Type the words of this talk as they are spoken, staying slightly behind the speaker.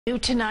New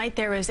tonight,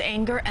 there is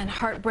anger and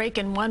heartbreak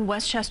in one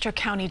Westchester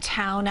County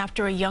town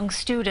after a young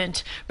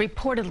student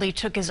reportedly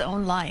took his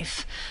own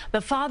life. The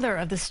father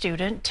of the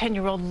student,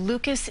 10-year-old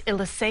Lucas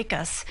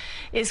Illesecas,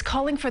 is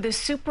calling for the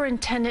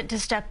superintendent to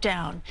step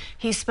down.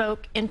 He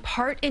spoke in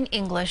part in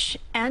English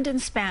and in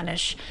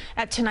Spanish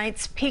at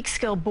tonight's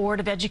Peekskill Board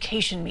of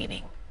Education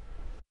meeting.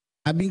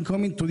 I've been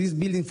coming to this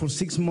building for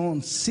 6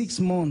 months. 6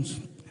 months.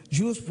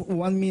 Just for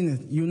 1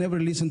 minute, you never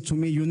listen to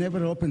me, you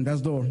never open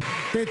that door.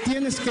 Te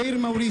tienes que ir,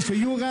 Mauricio.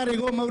 You gotta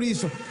go,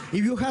 Mauricio.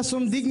 If you have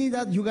some dignity,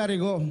 you gotta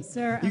go.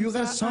 Sir, if you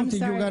got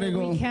something, you gotta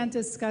go. We can't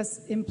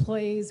discuss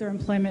employees or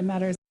employment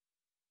matters.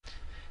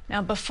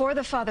 Now, before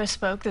the father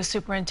spoke, the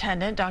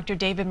superintendent, Dr.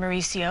 David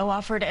Mauricio,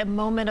 offered a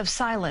moment of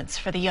silence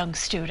for the young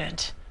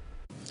student.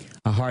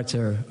 Our hearts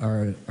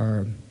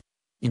are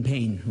in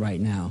pain right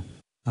now.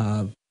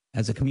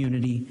 As a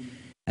community,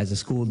 as a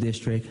school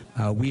district,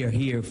 we are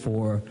here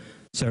for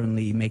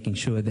certainly making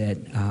sure that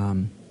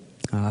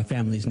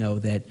families know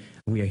that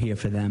we are here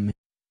for them.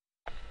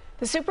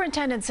 The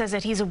superintendent says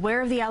that he's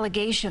aware of the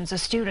allegations a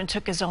student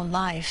took his own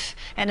life.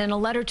 And in a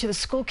letter to the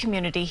school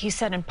community, he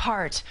said in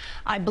part,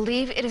 "I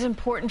believe it is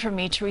important for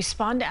me to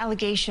respond to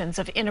allegations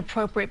of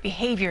inappropriate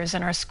behaviors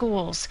in our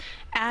schools,"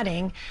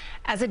 adding,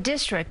 "As a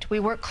district, we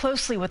work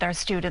closely with our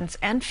students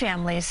and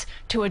families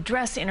to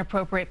address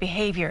inappropriate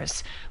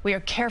behaviors. We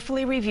are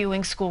carefully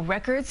reviewing school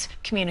records,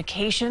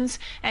 communications,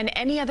 and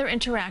any other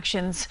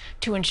interactions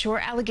to ensure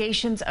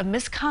allegations of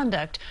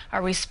misconduct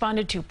are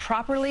responded to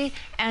properly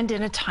and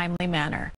in a timely manner."